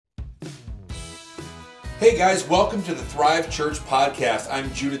Hey guys, welcome to the Thrive Church podcast.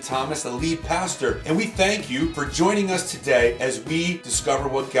 I'm Judah Thomas, the lead pastor, and we thank you for joining us today as we discover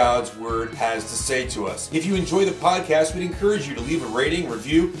what God's Word has to say to us. If you enjoy the podcast, we'd encourage you to leave a rating,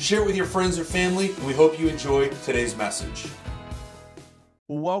 review, share it with your friends or family, and we hope you enjoy today's message.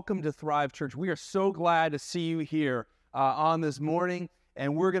 Welcome to Thrive Church. We are so glad to see you here on this morning,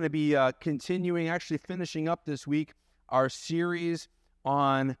 and we're going to be continuing, actually finishing up this week, our series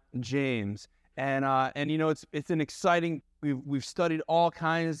on James. And you know, it's an exciting, we've studied all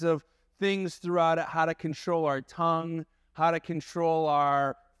kinds of things throughout it, how to control our tongue, how to control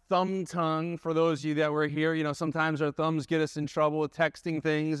our thumb tongue. For those of you that were here, you know, sometimes our thumbs get us in trouble with texting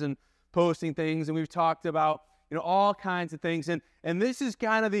things and posting things, and we've talked about, you know, all kinds of things. And this is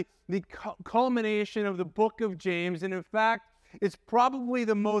kind of the culmination of the book of James, and in fact, it's probably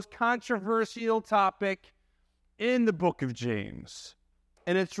the most controversial topic in the book of James.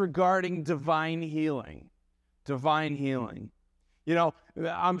 And it's regarding divine healing. Divine healing. You know,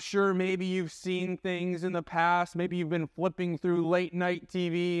 I'm sure maybe you've seen things in the past. Maybe you've been flipping through late night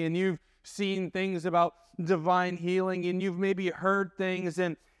TV and you've seen things about divine healing, and you've maybe heard things,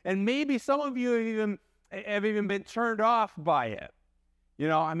 and maybe some of you have even been turned off by it. You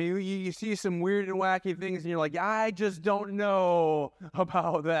know, I mean, you see some weird and wacky things and you're like, I just don't know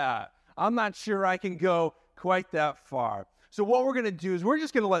about that. I'm not sure I can go quite that far. So what we're going to do is we're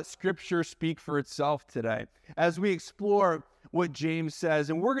just going to let Scripture speak for itself today as we explore what James says.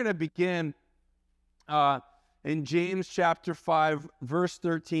 And we're going to begin in James chapter 5, verse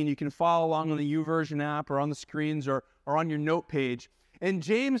 13. You can follow along on the YouVersion app or on the screens or on your note page. In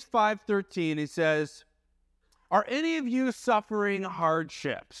James 5:13, it says, "Are any of you suffering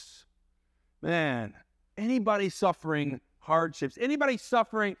hardships?" Man, anybody suffering hardships? Anybody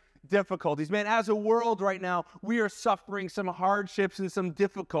suffering difficulties? Man, as a world right now, we are suffering some hardships and some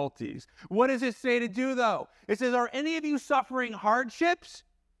difficulties. What does it say to do, though? It says, are any of you suffering hardships?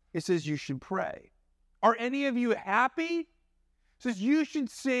 It says you should pray. Are any of you happy? It says you should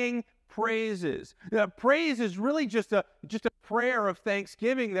sing praises. Now, praise is really just a prayer of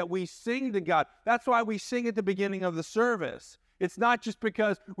thanksgiving that we sing to God. That's why we sing at the beginning of the service. It's not just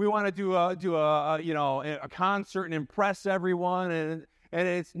because we want to do a concert and impress everyone, and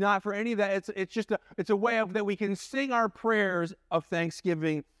it's not for any of that. It's a way of that we can sing our prayers of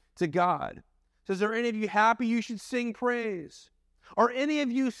thanksgiving to God. It says, are any of you happy? You should sing praise. Are any of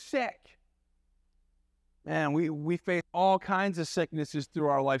you sick? Man, we face all kinds of sicknesses through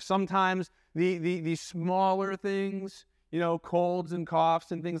our life. Sometimes the smaller things, you know, colds and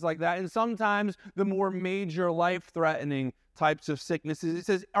coughs and things like that. And sometimes the more major life-threatening types of sicknesses. It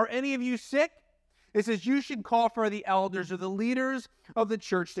says, are any of you sick? It says you should call for the elders or the leaders of the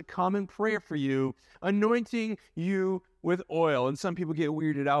church to come and pray for you, anointing you with oil. And some people get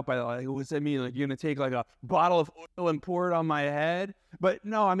weirded out by that. Like, what does that mean? Like, you're going to take like a bottle of oil and pour it on my head? But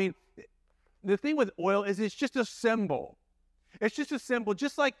no, I mean, the thing with oil is it's just a symbol. It's just a symbol,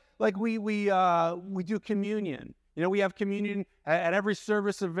 just like we do communion. You know, we have communion at every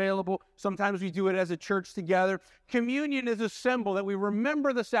service available. Sometimes we do it as a church together. Communion is a symbol that we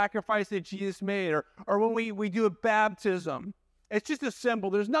remember the sacrifice that Jesus made, or when we do a baptism. It's just a symbol.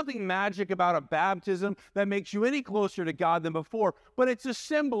 There's nothing magic about a baptism that makes you any closer to God than before, but it's a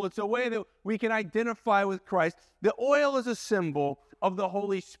symbol. It's a way that we can identify with Christ. The oil is a symbol of the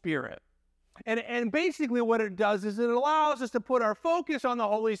Holy Spirit. And basically what it does is it allows us to put our focus on the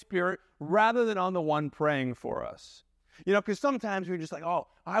Holy Spirit rather than on the one praying for us. You know, because sometimes we're just like, oh,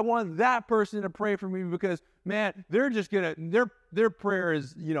 I want that person to pray for me because, man, they're just going to, their prayer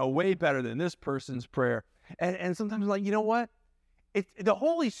is, you know, way better than this person's prayer. And sometimes like, you know what? The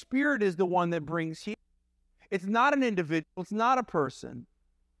Holy Spirit is the one that brings healing. It's not an individual. It's not a person.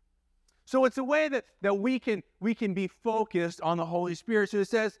 So it's a way that we can be focused on the Holy Spirit. So it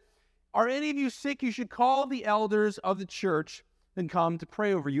says, are any of you sick? You should call the elders of the church and come to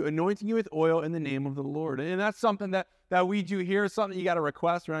pray over you, anointing you with oil in the name of the Lord. And that's something that we do here. It's something you got to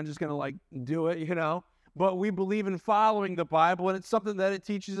request. We're not just going to like do it, you know. But we believe in following the Bible, and it's something that it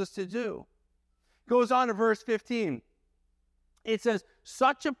teaches us to do. Goes on to verse 15. It says,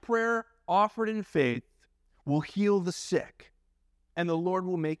 such a prayer offered in faith will heal the sick, and the Lord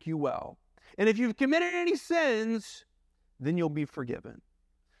will make you well. And if you've committed any sins, then you'll be forgiven.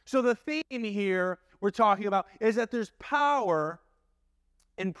 So the theme here we're talking about is that there's power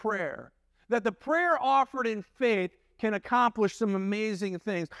in prayer. That the prayer offered in faith can accomplish some amazing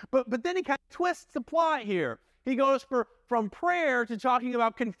things. But then he kind of twists the plot here. He goes from prayer to talking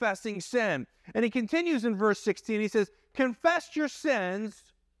about confessing sin. And he continues in verse 16. He says, confess your sins,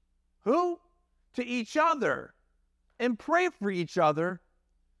 who? To each other, and pray for each other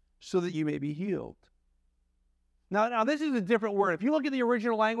so that you may be healed. Now this is a different word. If you look at the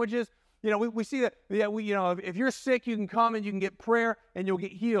original languages, we see that, if you're sick, you can come and you can get prayer and you'll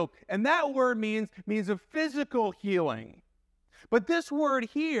get healed. And that word means a physical healing. But this word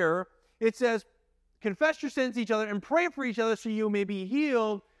here, it says, confess your sins to each other and pray for each other so you may be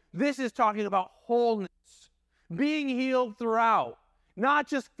healed. This is talking about wholeness, being healed throughout, not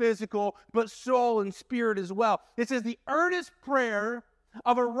just physical, but soul and spirit as well. It says the earnest prayer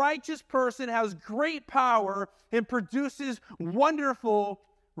of a righteous person has great power and produces wonderful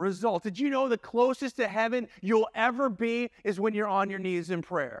results. Did you know the closest to heaven you'll ever be is when you're on your knees in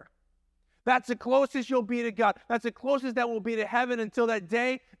prayer? That's the closest you'll be to God. That's the closest that will be to heaven until that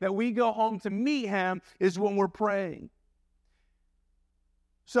day that we go home to meet him is when we're praying.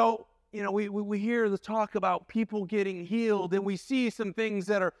 So, we hear the talk about people getting healed, and we see some things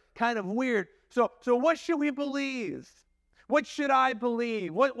that are kind of weird. So what should we believe? What should I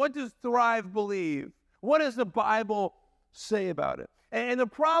believe? What does Thrive believe? What does the Bible say about it? And the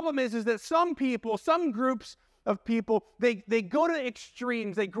problem is that some people, some groups of people, they go to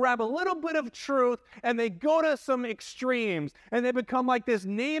extremes. They grab a little bit of truth and they go to some extremes, and they become like this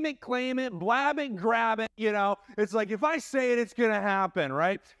name it, claim it, blab it, grab it. It's like, if I say it, it's going to happen,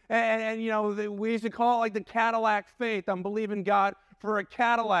 right? And we used to call it like the Cadillac faith. I'm believing God for a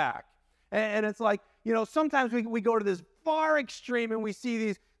Cadillac. And it's like, sometimes we go to this far extreme and we see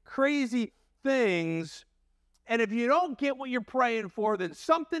these crazy things. And if you don't get what you're praying for, then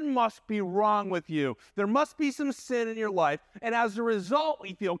something must be wrong with you. There must be some sin in your life. And as a result,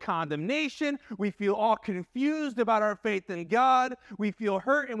 we feel condemnation. We feel all confused about our faith in God. We feel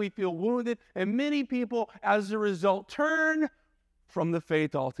hurt and we feel wounded. And many people, as a result, turn from the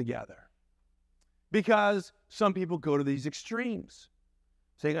faith altogether. Because some people go to these extremes,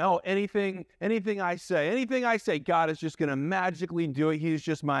 saying, oh, anything I say, God is just going to magically do it. He's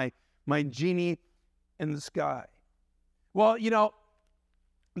just my genie in the sky. Well,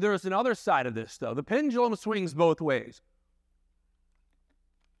 there's another side of this, though. The pendulum swings both ways.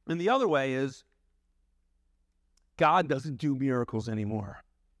 And the other way is God doesn't do miracles anymore.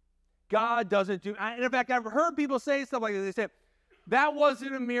 God doesn't do, and in fact, I've heard people say stuff like this. They say, that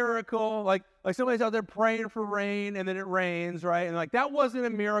wasn't a miracle. Like somebody's out there praying for rain and then it rains, right? And that wasn't a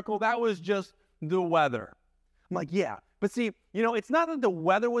miracle. That was just the weather. I'm like, yeah. But see, it's not that the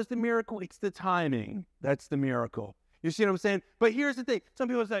weather was the miracle, it's the timing. That's the miracle. You see what I'm saying? But here's the thing. Some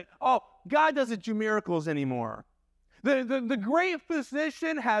people say, oh, God doesn't do miracles anymore. The great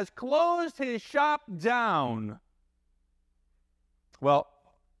physician has closed his shop down. Well,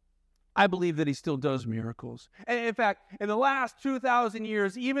 I believe that he still does miracles. And in fact, in the last 2,000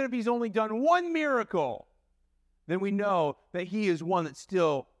 years, even if he's only done one miracle, then we know that he is one that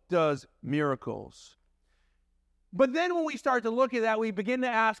still does miracles. But then when we start to look at that, we begin to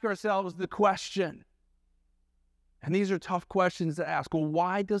ask ourselves the question, and these are tough questions to ask. Well,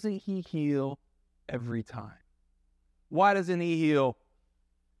 why doesn't he heal every time? Why doesn't he heal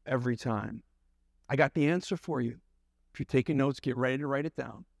every time? I got the answer for you. If you're taking notes, get ready to write it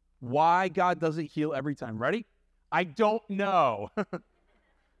down. Why God doesn't heal every time. Ready? I don't know.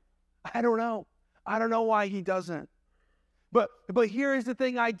 I don't know. I don't know why he doesn't. But here is the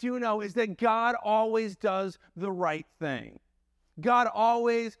thing I do know is that God always does the right thing. God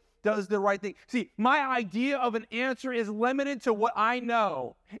always does the right thing. See, my idea of an answer is limited to what I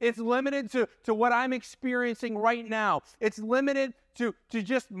know. It's limited to what I'm experiencing right now. It's limited to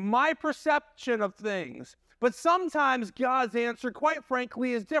just my perception of things. But sometimes God's answer, quite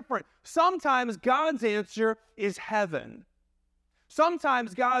frankly, is different. Sometimes God's answer is heaven.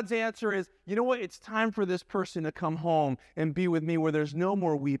 Sometimes God's answer is, you know what, it's time for this person to come home and be with me where there's no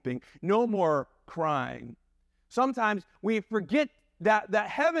more weeping, no more crying. Sometimes we forget that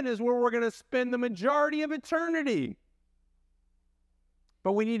heaven is where we're going to spend the majority of eternity.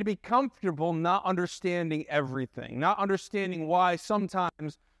 But we need to be comfortable not understanding everything, not understanding why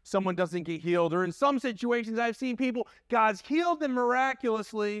sometimes someone doesn't get healed. Or in some situations, I've seen people, God's healed them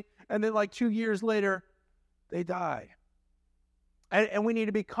miraculously, and then 2 years later, they die. And we need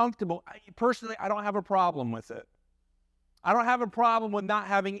to be comfortable. Personally, I don't have a problem with it. I don't have a problem with not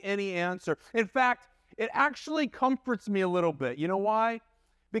having any answer. In fact, it actually comforts me a little bit. You know why?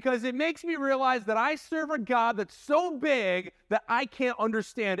 Because it makes me realize that I serve a God that's so big that I can't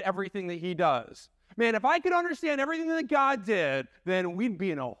understand everything that he does. Man, if I could understand everything that God did, then we'd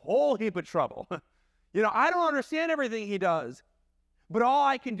be in a whole heap of trouble. I don't understand everything he does. But all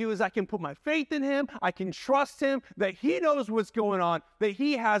I can do is I can put my faith in him. I can trust him that he knows what's going on, that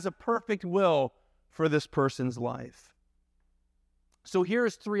he has a perfect will for this person's life. So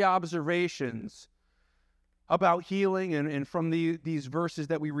here's 3 observations about healing and from these verses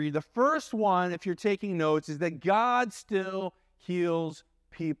that we read. The first one, if you're taking notes, is that God still heals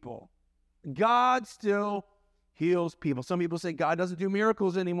people. God still heals people. Some people say God doesn't do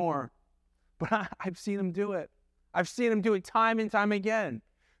miracles anymore, but I've seen him do it. I've seen him do it time and time again.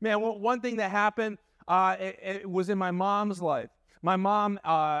 Man, one thing that happened, it was in my mom's life. My mom,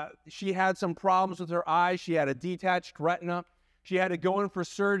 she had some problems with her eyes. She had a detached retina. She had to go in for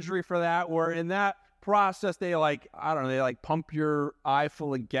surgery for that, where in that process, they pump your eye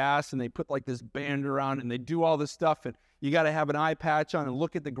full of gas and they put like this band around and they do all this stuff. And you got to have an eye patch on and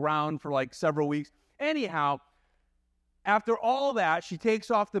look at the ground for like several weeks. Anyhow, after all that, she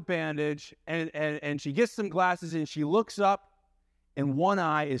takes off the bandage and she gets some glasses and she looks up and one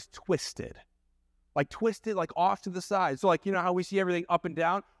eye is twisted, like off to the side. So like, you know how we see everything up and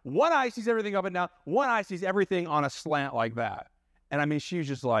down? One eye sees everything up and down. One eye sees everything on a slant like that. And I mean, she's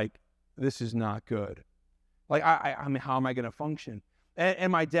just like, this is not good. Like, I mean, how am I going to function?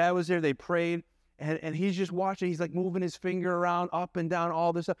 And my dad was there. They prayed. And he's just watching. He's like moving his finger around, up and down,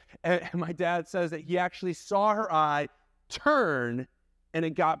 all this stuff. And my dad says that he actually saw her eye turn and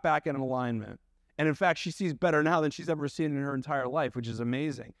it got back in alignment. And in fact, she sees better now than she's ever seen in her entire life, which is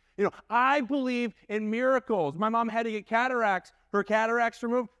amazing. You know, I believe in miracles. My mom had to get cataracts. Her cataracts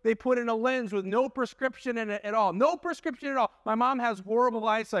removed. They put in a lens with no prescription in it at all. No prescription at all. My mom has horrible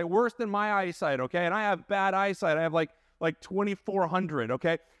eyesight, worse than my eyesight, okay? And I have bad eyesight. I have like 2400,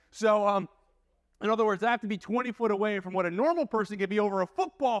 okay? So, in other words, I have to be 20 foot away from what a normal person could be over a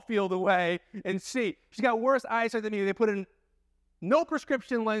football field away and see. She's got worse eyesight than me. They put in no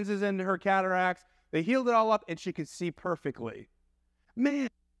prescription lenses into her cataracts. They healed it all up, and she could see perfectly. Man,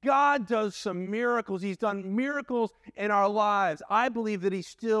 God does some miracles. He's done miracles in our lives. I believe that he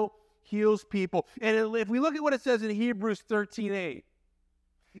still heals people. And if we look at what it says in Hebrews 13:8,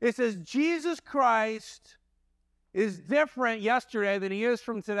 it says, Jesus Christ is different yesterday than he is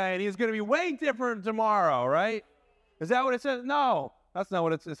from today, and he's going to be way different tomorrow, right? Is that what it says? No, that's not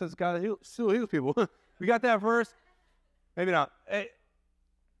what it says. It says God still heals people. We got that verse? Maybe not.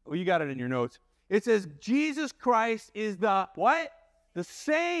 Well, you got it in your notes. It says Jesus Christ is the what? The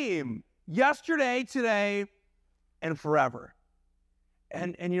same yesterday, today, and forever.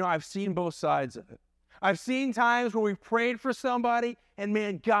 And you know, I've seen both sides of it. I've seen times where we've prayed for somebody, and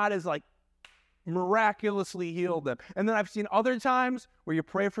man, God is like, miraculously healed them. And then I've seen other times where you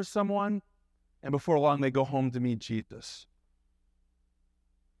pray for someone and before long they go home to meet Jesus.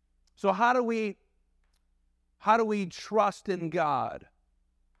 So how do we trust in God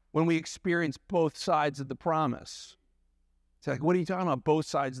when we experience both sides of the promise? It's like, what are you talking about, both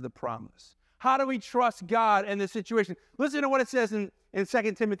sides of the promise? How do we trust God in this situation? Listen to what it says in 2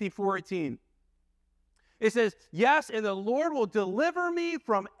 Timothy 4:18. It says, yes, and the Lord will deliver me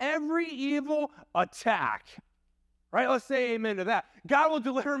from every evil attack. Right? Let's say amen to that. God will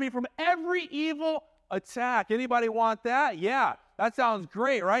deliver me from every evil attack. Anybody want that? Yeah, that sounds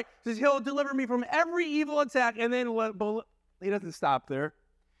great, right? It says he'll deliver me from every evil attack, and then he doesn't stop there.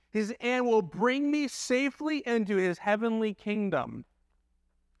 And will bring me safely into his heavenly kingdom.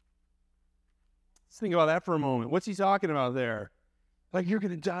 Let's think about that for a moment. What's he talking about there? Like, you're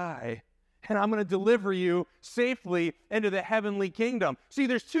going to die, and I'm going to deliver you safely into the heavenly kingdom. See,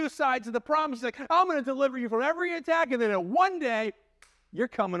 there's two sides of the promise. He's like, I'm going to deliver you from every attack, and then one day, you're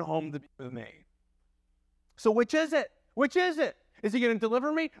coming home to be with me. So which is it? Which is it? Is he going to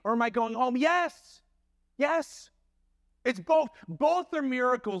deliver me, or am I going home? Yes. Yes. It's both. Both are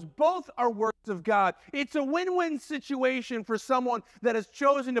miracles. Both are works of God. It's a win-win situation for someone that has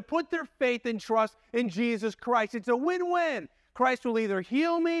chosen to put their faith and trust in Jesus Christ. It's a win-win. Christ will either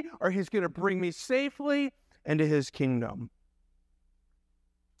heal me or he's going to bring me safely into his kingdom.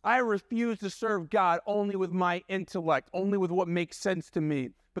 I refuse to serve God only with my intellect, only with what makes sense to me,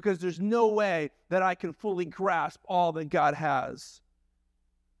 because there's no way that I can fully grasp all that God has.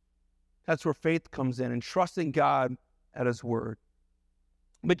 That's where faith comes in, and trusting God at his word.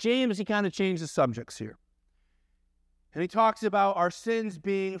 But James, he kind of changed the subjects here. And he talks about our sins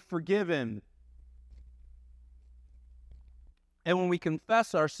being forgiven. And when we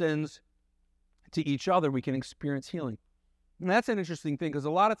confess our sins to each other, we can experience healing. And that's an interesting thing, because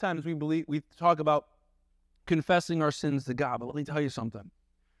a lot of times we talk about confessing our sins to God. But let me tell you something.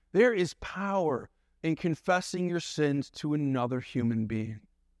 There is power in confessing your sins to another human being.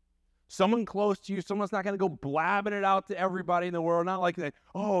 Someone close to you, someone's not going to go blabbing it out to everybody in the world. Not like that,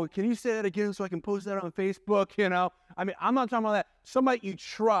 oh, can you say that again so I can post that on Facebook, you know? I mean, I'm not talking about that. Somebody you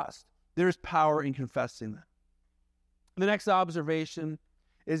trust, there's power in confessing that. The next observation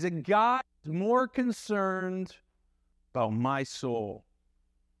is that God is more concerned about my soul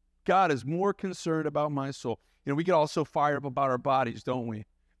God is more concerned about my soul. We get all so fired up about our bodies, don't we?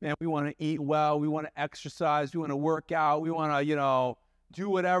 Man, we want to eat well. We want to exercise. We want to work out. We want to, do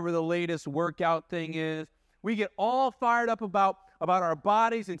whatever the latest workout thing is. We get all fired up about our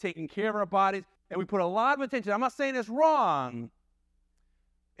bodies and taking care of our bodies, and we put a lot of attention. I'm not saying it's wrong.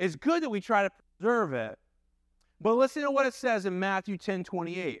 It's good that we try to preserve it. But listen to what it says in Matthew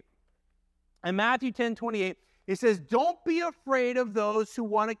 10:28. In Matthew 10:28, it says, don't be afraid of those who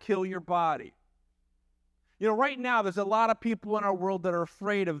want to kill your body. Right now, there's a lot of people in our world that are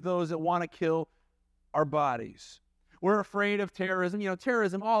afraid of those that want to kill our bodies. We're afraid of terrorism.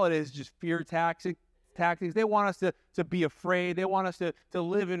 Terrorism, all it is just fear tactics. They want us to be afraid. They want us to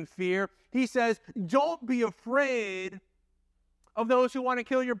live in fear. He says, don't be afraid of those who want to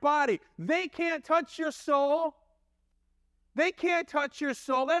kill your body. They can't touch your soul. They can't touch your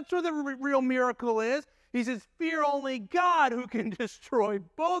soul. That's where the real miracle is. He says, fear only God who can destroy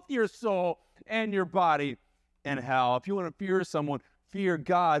both your soul and your body in hell. If you want to fear someone, fear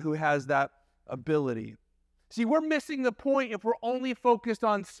God who has that ability. See, we're missing the point if we're only focused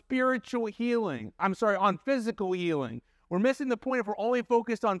on spiritual healing. On physical healing. We're missing the point if we're only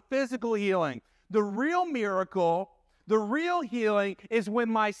focused on physical healing. The real miracle, the real healing is when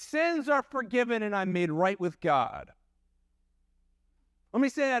my sins are forgiven and I'm made right with God. Let me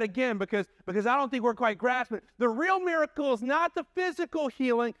say that again because I don't think we're quite grasping it. The real miracle is not the physical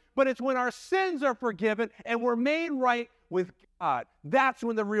healing, but it's when our sins are forgiven and we're made right with God. That's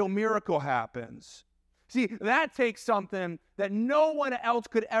when the real miracle happens. See, that takes something that no one else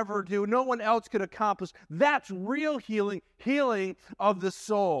could ever do, no one else could accomplish. That's real healing, healing of the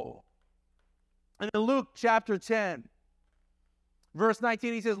soul. And in Luke chapter 10, verse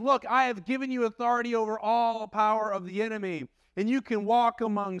 19, he says, look, I have given you authority over all power of the enemy, and you can walk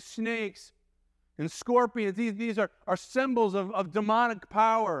among snakes and scorpions. These are symbols of demonic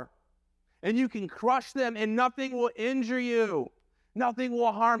power. And you can crush them, and nothing will injure you. Nothing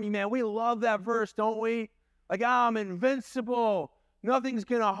will harm you, man. We love that verse, don't we? Like, I'm invincible. Nothing's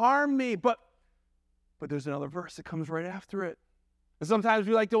going to harm me. But there's another verse that comes right after it. And sometimes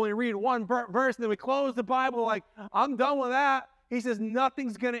we like to only read one verse, and then we close the Bible like, I'm done with that. He says,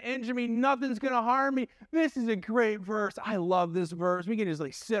 nothing's going to injure me. Nothing's going to harm me. This is a great verse. I love this verse. We can just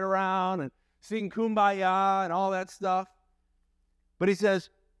sit around and sing Kumbaya and all that stuff. But he says,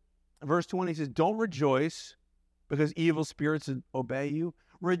 verse 20, he says, don't rejoice because evil spirits obey you.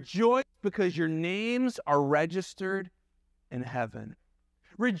 Rejoice because your names are registered in heaven.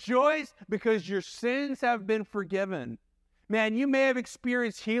 Rejoice because your sins have been forgiven. Man, you may have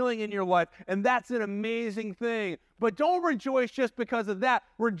experienced healing in your life, and that's an amazing thing. But don't rejoice just because of that.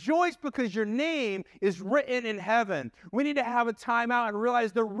 Rejoice because your name is written in heaven. We need to have a time out and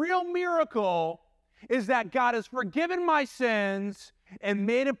realize the real miracle is that God has forgiven my sins and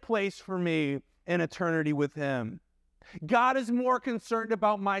made a place for me in eternity with him. God is more concerned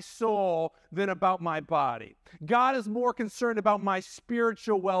about my soul than about my body. God is more concerned about my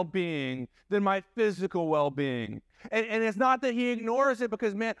spiritual well-being than my physical well-being. And it's not that he ignores it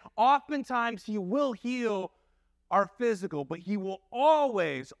because, man, oftentimes he will heal our physical, but he will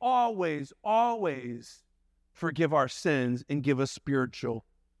always, always, always forgive our sins and give us spiritual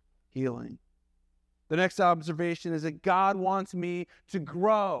healing. The next observation is that God wants me to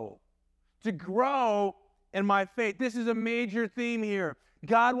grow in my faith. This is a major theme here.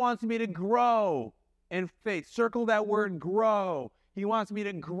 God wants me to grow in faith. Circle that word grow. He wants me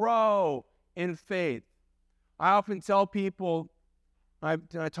to grow in faith. I often tell people, I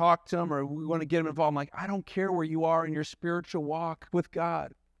talk to them or we want to get them involved, I'm like, I don't care where you are in your spiritual walk with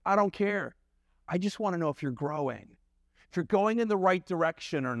God. I don't care. I just want to know if you're growing, if you're going in the right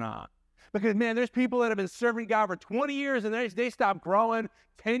direction or not. Because, man, there's people that have been serving God for 20 years and they stopped growing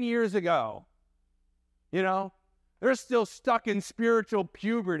 10 years ago. They're still stuck in spiritual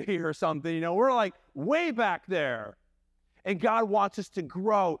puberty or something. We're like way back there. And God wants us to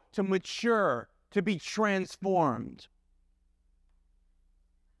grow, to mature, to be transformed.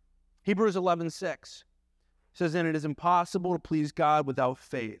 Hebrews 11:6 says, and it is impossible to please God without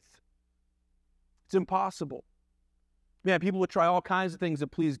faith. It's impossible. Man, people would try all kinds of things to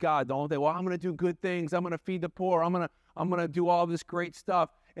please God, don't they? Well, I'm going to do good things. I'm going to feed the poor. I'm going to do all this great stuff.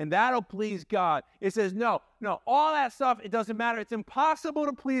 And that'll please God. It says, no, all that stuff, it doesn't matter. It's impossible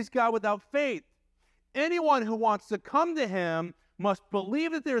to please God without faith. Anyone who wants to come to him must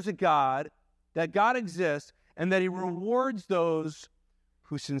believe that there's a God, that God exists, and that he rewards those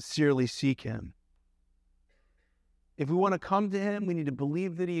who sincerely seek him. If we want to come to him, we need to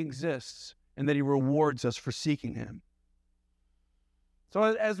believe that he exists and that he rewards us for seeking him. So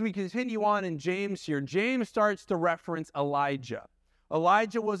as we continue on in James here, James starts to reference Elijah.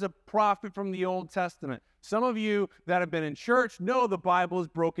 Elijah was a prophet from the Old Testament. Some of you that have been in church know the Bible is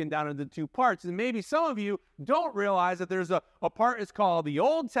broken down into two parts. And maybe some of you don't realize that there's a part that's called the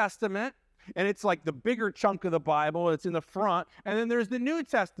Old Testament, and it's like the bigger chunk of the Bible. It's in the front. And then there's the New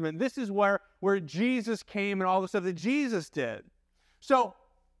Testament. This is where Jesus came and all the stuff that Jesus did. So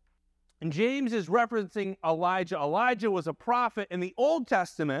James is referencing Elijah. Elijah was a prophet in the Old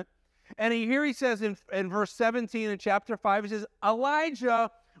Testament. And here he says in verse 17 in chapter 5, he says, Elijah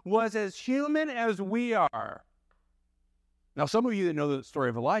was as human as we are. Now, some of you that know the story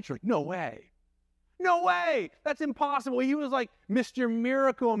of Elijah are like, no way. No way. That's impossible. He was like Mr.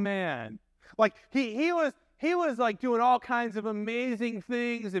 Miracle Man. Like he was like doing all kinds of amazing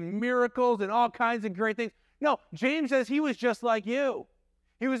things and miracles and all kinds of great things. No, James says he was just like you.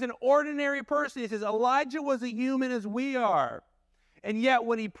 He was an ordinary person. He says Elijah was a human as we are. And yet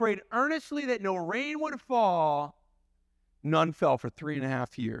when he prayed earnestly that no rain would fall, none fell for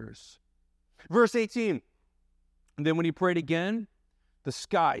 3.5 years. Verse 18, and then when he prayed again, the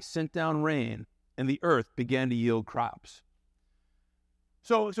sky sent down rain and the earth began to yield crops.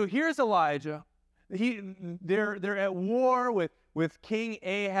 So here's Elijah. They're at war with King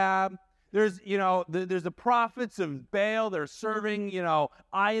Ahab. There's the prophets of Baal. They're serving,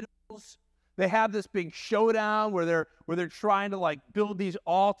 idols. They have this big showdown where they're trying to like build these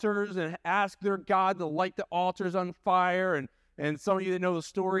altars and ask their God to light the altars on fire. And some of you that know the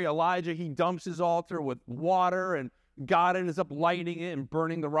story, Elijah, he dumps his altar with water, and God ends up lighting it and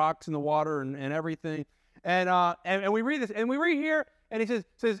burning the rocks in the water and everything. And we read this, and we read here, and he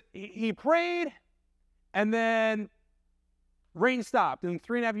says he prayed, and then rain stopped. And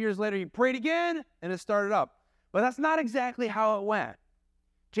 3.5 years later, he prayed again, and it started up. But that's not exactly how it went.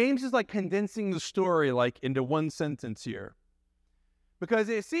 James is like condensing the story like into one sentence here. Because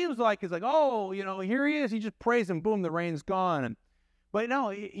it seems like it's like, here he is. He just prays and boom, the rain's gone. But no,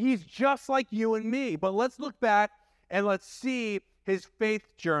 he's just like you and me. But let's look back and let's see his faith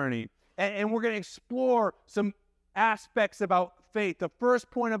journey. And we're going to explore some aspects about faith. The first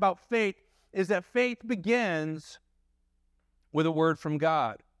point about faith is that faith begins with a word from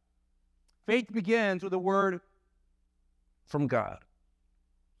God. Faith begins with a word from God.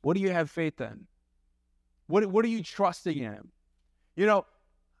 What do you have faith in? What are you trusting in?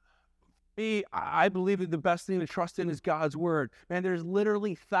 I believe that the best thing to trust in is God's word. Man, there's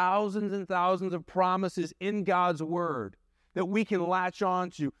literally thousands and thousands of promises in God's word that we can latch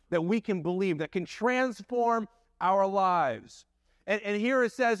onto, that we can believe, that can transform our lives. And here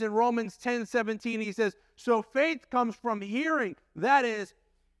it says in Romans 10:17, he says, so faith comes from hearing. That is,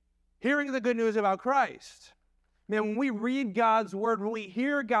 hearing the good news about Christ. Man, when we read God's word, when we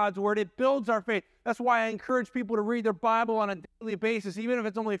hear God's word, it builds our faith. That's why I encourage people to read their Bible on a daily basis, even if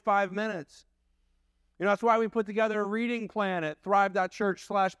it's only 5 minutes. That's why we put together a reading plan at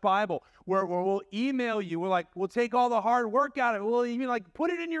thrive.church/Bible, where we'll email you. We'll take all the hard work out of it. We'll even put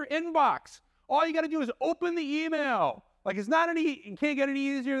it in your inbox. All you got to do is open the email. It's not you can't get any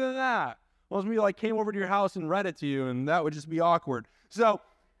easier than that. Unless we came over to your house and read it to you, and that would just be awkward. So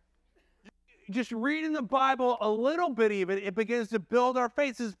just reading the Bible a little bit even, it begins to build our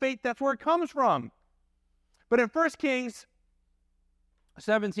faith. This faith, that's where it comes from. But in 1 Kings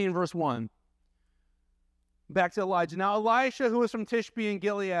 17, verse 1, back to Elijah. Now Elisha, who was from Tishbe in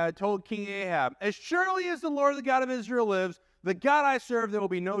Gilead, told King Ahab, as surely as the Lord, the God of Israel, lives, the God I serve, there will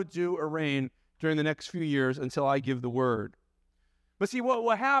be no dew or rain during the next few years until I give the word. But see,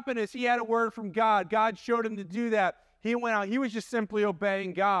 what happened is he had a word from God. God showed him to do that. He went out. He was just simply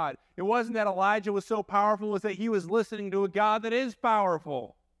obeying God. It wasn't that Elijah was so powerful. It was that he was listening to a God that is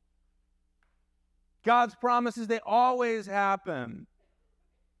powerful. God's promises, they always happen.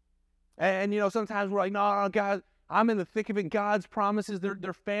 And sometimes we're like, no, God, I'm in the thick of it. God's promises,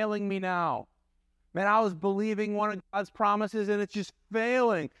 they're failing me now. Man, I was believing one of God's promises, and it's just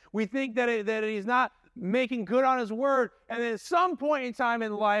failing. We think that he's not making good on his word. And then at some point in time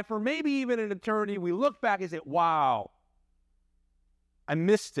in life, or maybe even in eternity, we look back and say, wow, I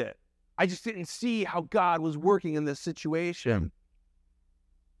missed it. I just didn't see how God was working in this situation.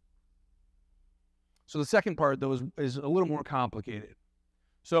 So the second part, though, is a little more complicated.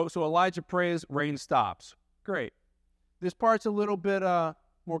 So Elijah prays, rain stops. Great. This part's a little bit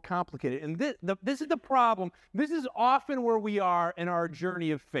more complicated. And this is the problem. This is often where we are in our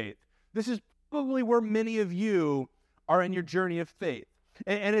journey of faith. This is probably where many of you are in your journey of faith.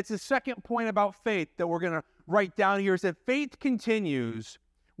 And it's the second point about faith that we're going to write down here, is that faith continues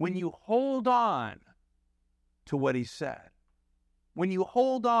when you hold on to what he said. When you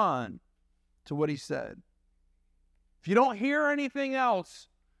hold on to what he said. If you don't hear anything else,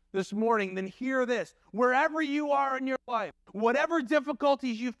 this morning, then hear this. Wherever you are in your life, whatever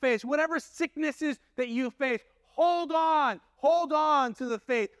difficulties you face, whatever sicknesses that you face, hold on to the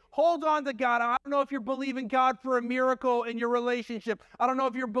faith. Hold on to God. I don't know if you're believing God for a miracle in your relationship. I don't know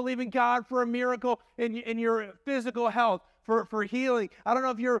if you're believing God for a miracle in your physical health, for healing. I don't know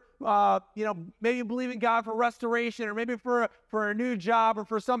if you're, maybe believing God for restoration, or maybe for a new job, or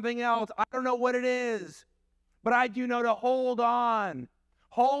for something else. I don't know what it is, but I do know to hold on.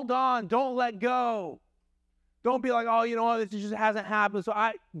 Hold on. Don't let go. Don't be like, oh, you know what, this just hasn't happened,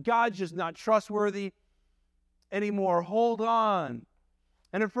 so God's just not trustworthy anymore. Hold on.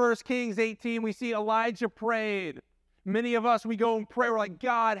 And in 1 Kings 18, we see Elijah prayed. Many of us, we go and pray. We're like,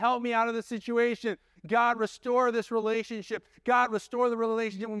 God, help me out of this situation. God, restore this relationship. God, restore the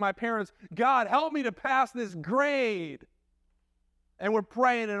relationship with my parents. God, help me to pass this grade. And we're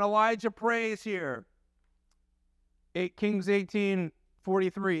praying, and Elijah prays here. Kings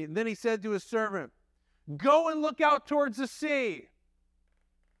 18:43. Then he said to his servant, go and look out towards the sea.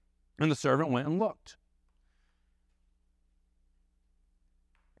 And the servant went and looked.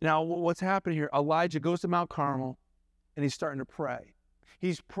 Now, what's happening here? Elijah goes to Mount Carmel, and he's starting to pray.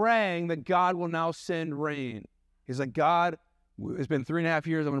 He's praying that God will now send rain. He's like, God, it's been 3.5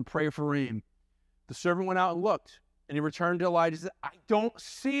 years. I'm going to pray for rain. The servant went out and looked, and he returned to Elijah and said, I don't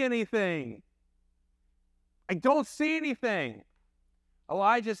see anything. I don't see anything.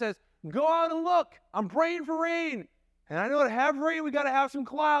 Elijah says, go out and look. I'm praying for rain. And I know to have rain, we got to have some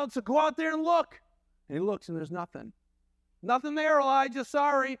clouds, so go out there and look. And he looks, and there's nothing. Nothing there, Elijah,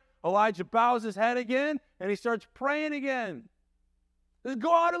 sorry. Elijah bows his head again, and he starts praying again. He says,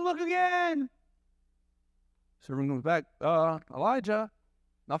 go out and look again. Servant comes back, Elijah,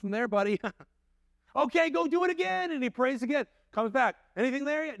 nothing there, buddy. Okay, go do it again. And he prays again. Comes back. Anything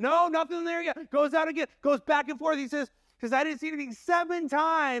there yet? No, nothing there yet. Goes out again. Goes back and forth. He says, because I didn't see anything. 7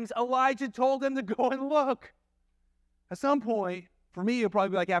 times Elijah told him to go and look. At some point, for me, it'll probably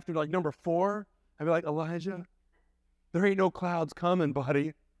be like after number 4, I'd be like, Elijah, there ain't no clouds coming,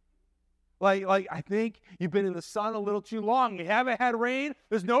 buddy. Like I think you've been in the sun a little too long. You haven't had rain.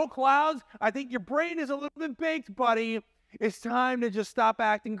 There's no clouds. I think your brain is a little bit baked, buddy. It's time to just stop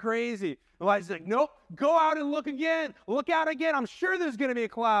acting crazy. Elijah's like, nope, go out and look again. Look out again. I'm sure there's going to be a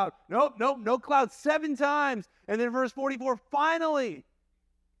cloud. Nope, no cloud. 7 times. And then verse 44, finally,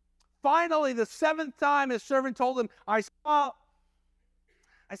 the 7th time his servant told him, I saw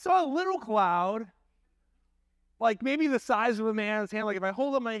a little cloud, like maybe the size of a man's hand. Like if I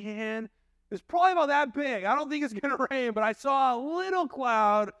hold up my hand, it's probably about that big. I don't think it's going to rain, but I saw a little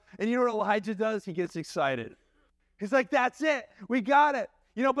cloud. And you know what Elijah does? He gets excited. He's like, that's it. We got it.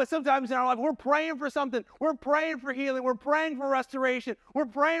 But sometimes in our life, we're praying for something. We're praying for healing. We're praying for restoration. We're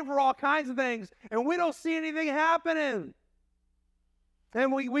praying for all kinds of things. And we don't see anything happening.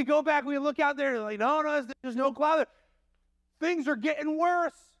 And we go back, we look out there, and like, no, there's no cloud there. Things are getting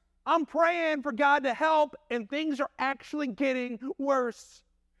worse. I'm praying for God to help, and things are actually getting worse.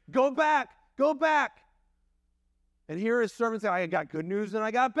 Go back. And here his servant said, I got good news and I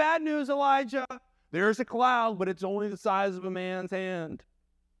got bad news, Elijah. There's a cloud, but it's only the size of a man's hand.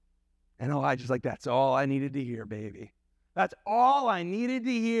 And Elijah's like, that's all I needed to hear, baby. That's all I needed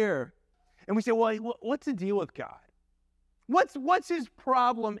to hear. And we say, well, what's the deal with God? What's his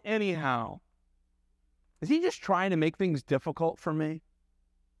problem anyhow? Is he just trying to make things difficult for me?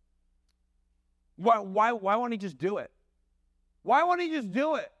 Why won't he just do it? Why won't he just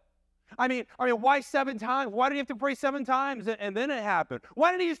do it? I mean, why 7 times? Why did he have to pray 7 times and then it happened?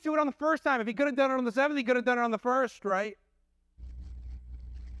 Why didn't he just do it on the first time? If he could have done it on the 7th, he could have done it on the 1st, right?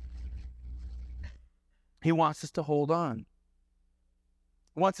 He wants us to hold on.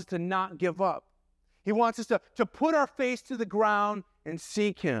 He wants us to not give up. He wants us to put our face to the ground and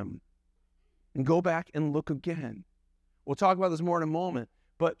seek him and go back and look again. We'll talk about this more in a moment.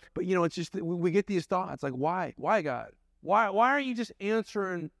 But it's just that we get these thoughts like, why? Why, God? Why aren't you just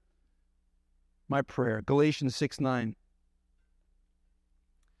answering my prayer? Galatians 6:9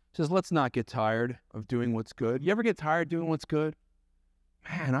 says, let's not get tired of doing what's good. You ever get tired doing what's good?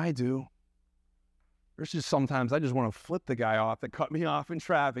 Man, I do. There's just sometimes I just want to flip the guy off that cut me off in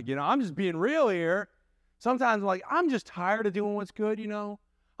traffic. I'm just being real here. Sometimes I'm just tired of doing what's good,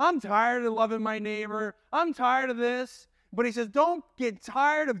 I'm tired of loving my neighbor. I'm tired of this. But he says, don't get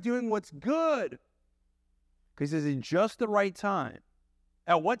tired of doing what's good. Because he says, in just the right time.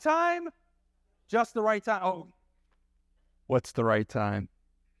 At what time? Just the right time. Oh, what's the right time?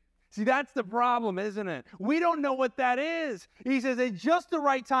 See, that's the problem, isn't it? We don't know what that is. He says, at just the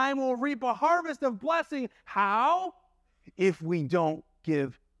right time, we'll reap a harvest of blessing. How? If we don't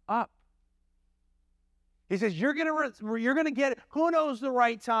give up. He says, you're gonna get it. Who knows the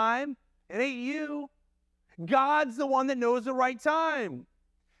right time? It ain't you. God's the one that knows the right time.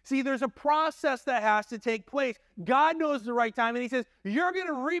 See, there's a process that has to take place. God knows the right time, and he says, you're going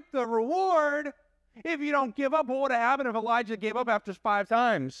to reap the reward if you don't give up. What would have happened if Elijah gave up after 5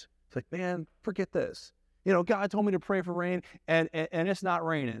 times? It's like, man, forget this. God told me to pray for rain, and it's not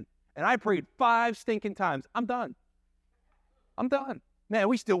raining. And I prayed 5 stinking times. I'm done. Man,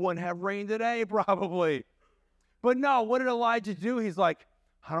 we still wouldn't have rain today, probably. But no, what did Elijah do? He's like,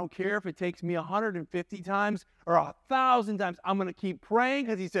 I don't care if it takes me 150 times or 1,000 times. I'm going to keep praying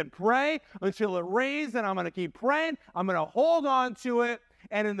because he said pray until it rains, and I'm going to keep praying. I'm going to hold on to it,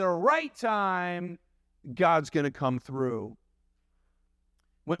 and in the right time, God's going to come through.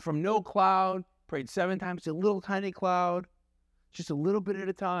 Went from no cloud, prayed 7 times to a little tiny cloud, just a little bit at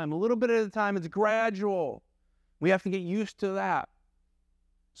a time. A little bit at a time. It's gradual. We have to get used to that.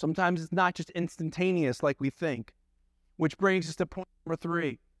 Sometimes it's not just instantaneous like we think. Which brings us to point number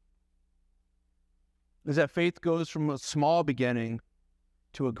 3, is that faith goes from a small beginning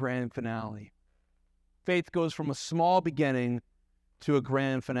to a grand finale. Faith goes from a small beginning to a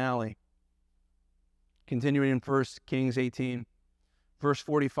grand finale. Continuing in 1 Kings 18, verse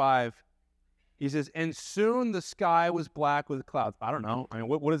 45, he says, and soon the sky was black with clouds. I don't know. I mean,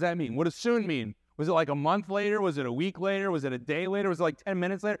 what does that mean? What does soon mean? Was it like a month later? Was it a week later? Was it a day later? Was it like 10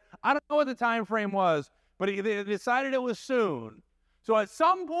 minutes later? I don't know what the time frame was. But they decided it was soon. So at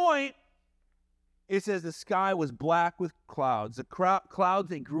some point, it says the sky was black with clouds. The clouds,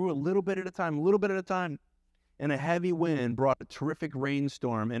 they grew a little bit at a time, and a heavy wind brought a terrific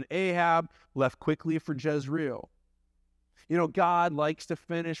rainstorm. And Ahab left quickly for Jezreel. God likes to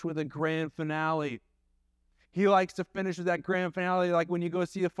finish with a grand finale. He likes to finish with that grand finale, like when you go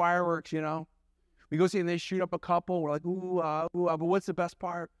see the fireworks, We go see and they shoot up a couple. We're like, ooh, but what's the best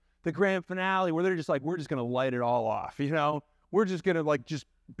part? The grand finale, where they're just like, we're just going to light it all off, We're just going to just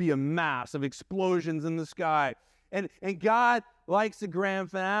be a mass of explosions in the sky. And God likes the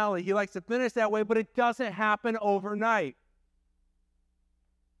grand finale. He likes to finish that way, but it doesn't happen overnight.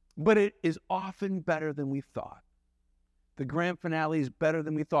 But it is often better than we thought. The grand finale is better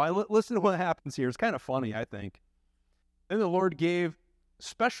than we thought. Listen to what happens here. It's kind of funny, I think. Then the Lord gave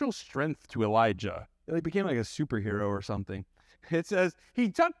special strength to Elijah. He became like a superhero or something. It says he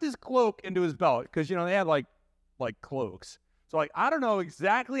tucked his cloak into his belt because, they had like cloaks. So I don't know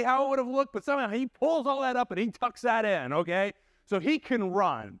exactly how it would have looked, but somehow he pulls all that up and he tucks that in, okay? So he can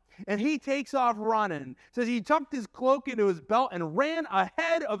run. And he takes off running. It says he tucked his cloak into his belt and ran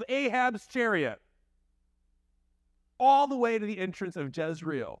ahead of Ahab's chariot all the way to the entrance of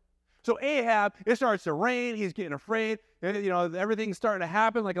Jezreel. So Ahab, it starts to rain. He's getting afraid. Everything's starting to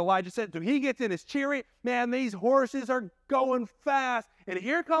happen, like Elijah said. So he gets in his chariot. Man, these horses are going fast. And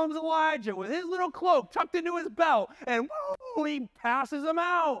here comes Elijah with his little cloak tucked into his belt. And woo, he passes him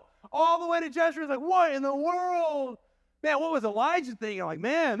out all the way to Jezreel. He's like, what in the world? Man, what was Elijah thinking? Like,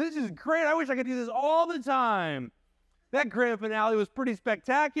 man, this is great. I wish I could do this all the time. That grand finale was pretty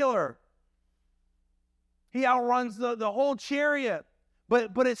spectacular. He outruns the whole chariot.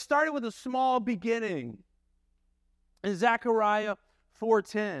 But it started with a small beginning. In Zechariah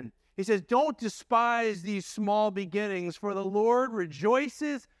 4:10, he says, don't despise these small beginnings, for the Lord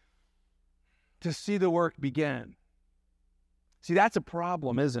rejoices to see the work begin. See, that's a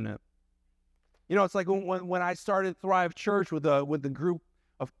problem, isn't it? It's like when I started Thrive Church with the group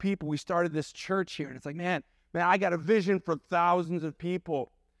of people, we started this church here, and it's like, man, I got a vision for thousands of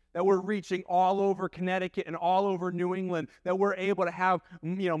people, that we're reaching all over Connecticut and all over New England, that we're able to have,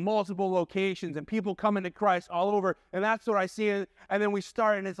 multiple locations and people coming to Christ all over. And that's what I see. And then we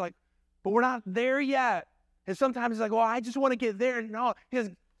start and it's like, but we're not there yet. And sometimes it's like, well, I just want to get there. No,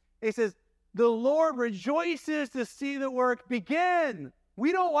 it says, the Lord rejoices to see the work begin.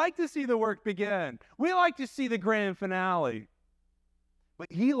 We don't like to see the work begin. We like to see the grand finale. But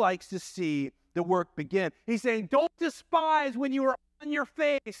he likes to see the work begin. He's saying, don't despise when you are on your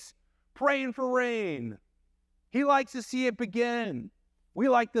face praying for rain. He likes to see it begin. We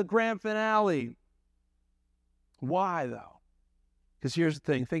like the grand finale. Why, though? Because here's the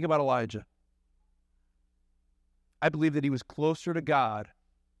thing. Think about Elijah. I believe that he was closer to God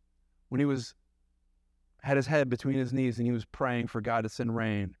when he had his head between his knees and he was praying for God to send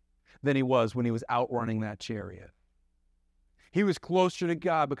rain than he was when he was outrunning that chariot. He was closer to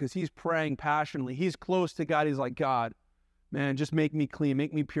God because he's praying passionately. He's close to God. He's like, God, man, just make me clean,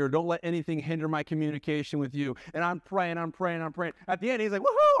 make me pure. Don't let anything hinder my communication with you. And I'm praying. At the end, he's like,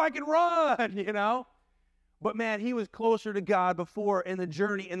 woohoo, I can run, But man, he was closer to God before in the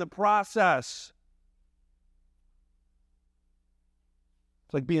journey, in the process.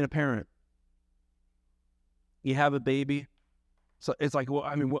 It's like being a parent. You have a baby. So it's like, well,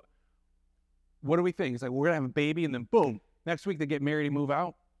 I mean, what do we think? It's like, we're going to have a baby and then boom, next week they get married and move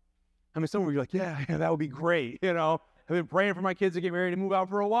out. I mean, some of you are like, yeah, that would be great. You know, I've been praying for my kids to get married and move out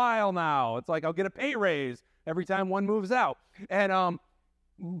for a while now. It's like, I'll get a pay raise every time one moves out. And,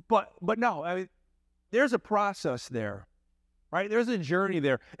 but no, I mean, there's a process there, right? There's a journey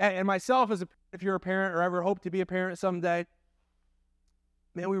there. And myself, if you're a parent or ever hope to be a parent someday,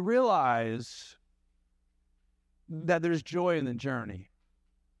 man, we realize that there's joy in the journey.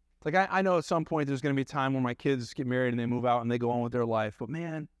 Like, I know at some point there's going to be a time when my kids get married and they move out and they go on with their life. But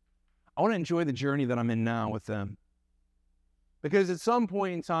man, I want to enjoy the journey that I'm in now with them. Because at some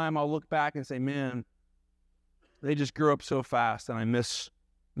point in time, I'll look back and say, man, they just grew up so fast and I miss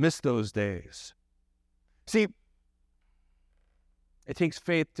those days. See, it takes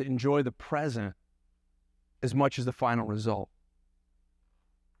faith to enjoy the present as much as the final result.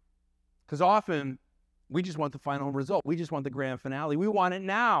 Because often, we just want the final result. We just want the grand finale. We want it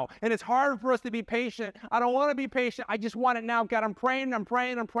now. And it's hard for us to be patient. I don't want to be patient. I just want it now. God, I'm praying, and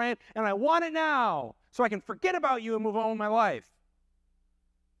I want it now so I can forget about you and move on with my life.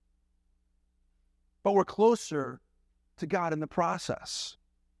 But we're closer to God in the process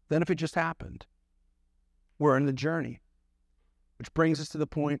than if it just happened. We're in the journey, which brings us to the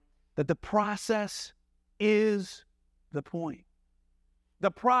point that the process is the point.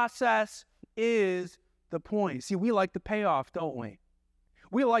 The process is the point. See, we like the payoff, don't we?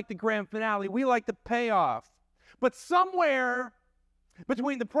 We like the grand finale. We like the payoff. But somewhere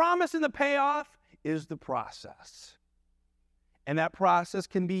between the promise and the payoff is the process. And that process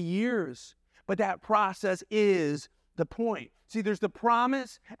can be years, but that process is the point. See, there's the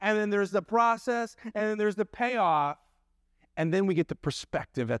promise, and then there's the process, and then there's the payoff, and then we get the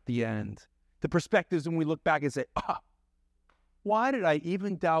perspective at the end. The perspective is when we look back and say, why did I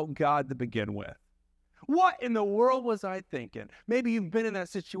even doubt God to begin with? What in the world was I thinking? Maybe you've been in that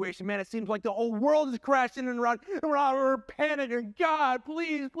situation. Man, it seems like the whole world is crashing and around. We're panicking. God,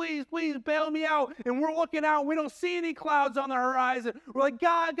 please, please, please bail me out. And we're looking out. We don't see any clouds on the horizon. We're like,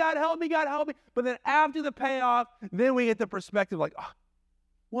 God, help me, God, help me. But then after the payoff, then we get the perspective like,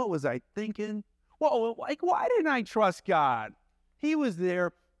 what was I thinking? Well, like, why didn't I trust God? He was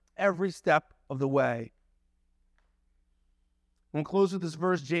there every step of the way. We'll close with this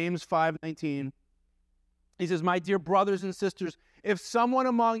verse, James 5:19. He says, my dear brothers and sisters, if someone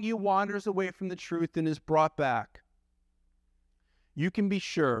among you wanders away from the truth and is brought back, you can be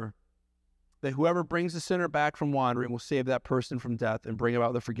sure that whoever brings the sinner back from wandering will save that person from death and bring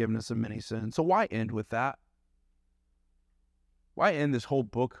about the forgiveness of many sins. So why end with that? Why end this whole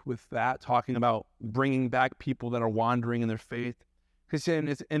book with that, talking about bringing back people that are wandering in their faith? Because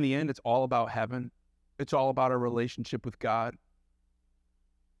in the end, it's all about heaven. It's all about our relationship with God.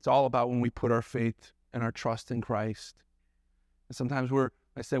 It's all about when we put our faith and our trust in Christ. And sometimes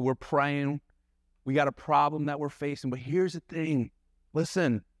we're praying. We got a problem that we're facing. But here's the thing.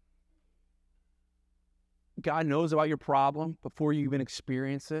 Listen. God knows about your problem before you even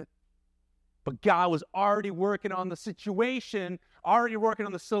experience it. But God was already working on the situation, already working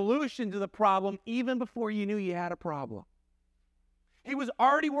on the solution to the problem, even before you knew you had a problem. He was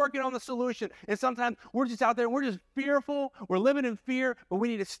already working on the solution. And sometimes we're just out there and we're just fearful. We're living in fear, but we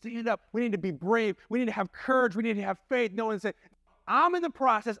need to stand up. We need to be brave. We need to have courage. We need to have faith. No one say, I'm in the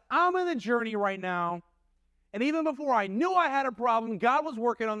process. I'm in the journey right now. And even before I knew I had a problem, God was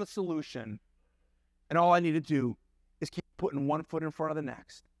working on the solution. And all I need to do is keep putting one foot in front of the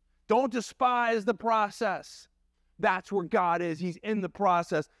next. Don't despise the process. That's where God is. He's in the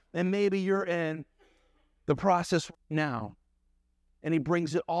process. And maybe you're in the process now. And he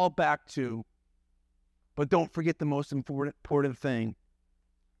brings it all back to, but don't forget the most important thing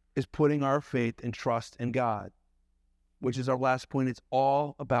is putting our faith and trust in God, which is our last point. It's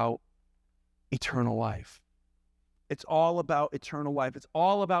all about eternal life. It's all about eternal life. It's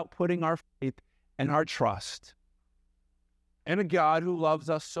all about putting our faith and our trust in a God who loves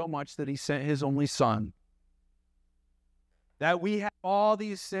us so much that he sent his only son. That we have all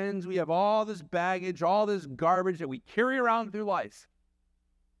these sins, we have all this baggage, all this garbage that we carry around through life.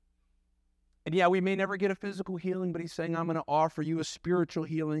 And yeah, we may never get a physical healing, but he's saying, I'm going to offer you a spiritual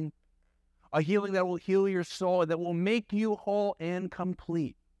healing, a healing that will heal your soul, that will make you whole and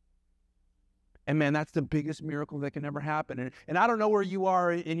complete. And man, that's the biggest miracle that can ever happen. And I don't know where you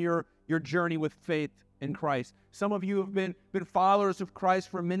are in your journey with faith in Christ. Some of you have been followers of Christ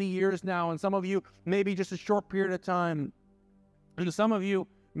for many years now, and some of you maybe just a short period of time. And some of you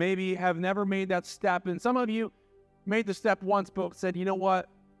maybe have never made that step, and some of you made the step once, but said, you know what?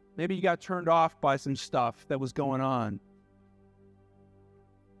 Maybe you got turned off by some stuff that was going on.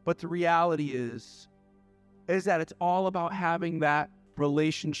 But the reality is is that it's all about having that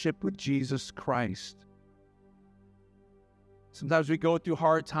relationship with Jesus Christ. Sometimes we go through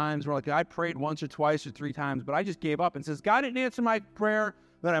hard times. We're like, I prayed once or twice or 3 times, but I just gave up and says, God didn't answer my prayer,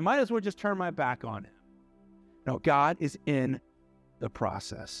 then I might as well just turn my back on him. No, God is in the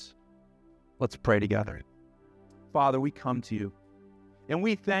process. Let's pray together. Father, we come to you and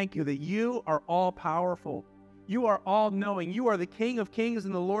we thank you that you are all powerful. You are all knowing. You are the King of kings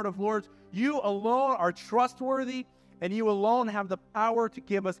and the Lord of lords. You alone are trustworthy, and you alone have the power to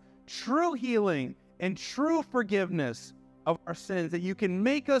give us true healing and true forgiveness of our sins, that you can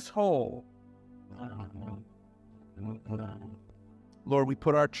make us whole. Lord, we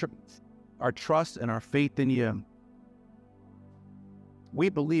put our trust and our faith in you. We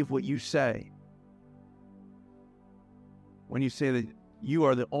believe what you say when you say that you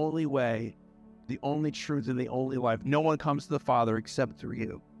are the only way, the only truth, and the only life. No one comes to the Father except through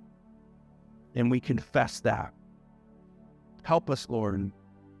you. And we confess that. Help us, Lord.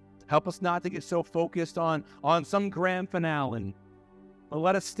 Help us not to get so focused on some grand finale, but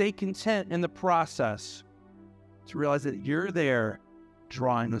let us stay content in the process to realize that you're there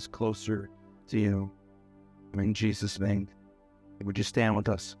drawing us closer to you. In Jesus' name, would you stand with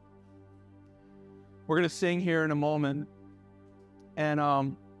us? We're going to sing here in a moment. And,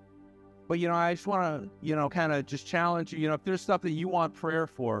 but, I just want to, kind of just challenge you, if there's stuff that you want prayer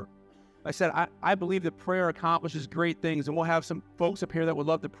for. I said, I believe that prayer accomplishes great things, and we'll have some folks up here that would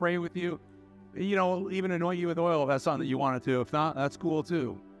love to pray with you. Even anoint you with oil if that's something that you want to do. If not, that's cool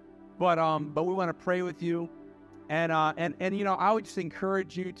too. But we want to pray with you, and I would just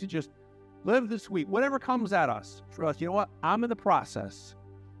encourage you to just live this week, whatever comes at us. For us, you know what? I'm in the process.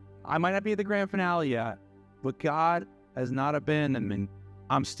 I might not be at the grand finale yet, but God has not abandoned me.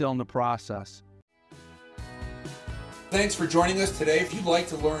 I'm still in the process. Thanks for joining us today. If you'd like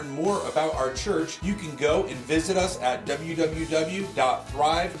to learn more about our church, you can go and visit us at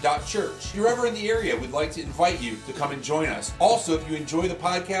www.thrive.church. If you're ever in the area, we'd like to invite you to come and join us. Also, if you enjoy the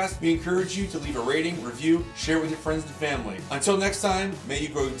podcast, we encourage you to leave a rating, review, share with your friends and family. Until next time, may you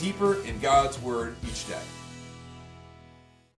grow deeper in God's Word each day.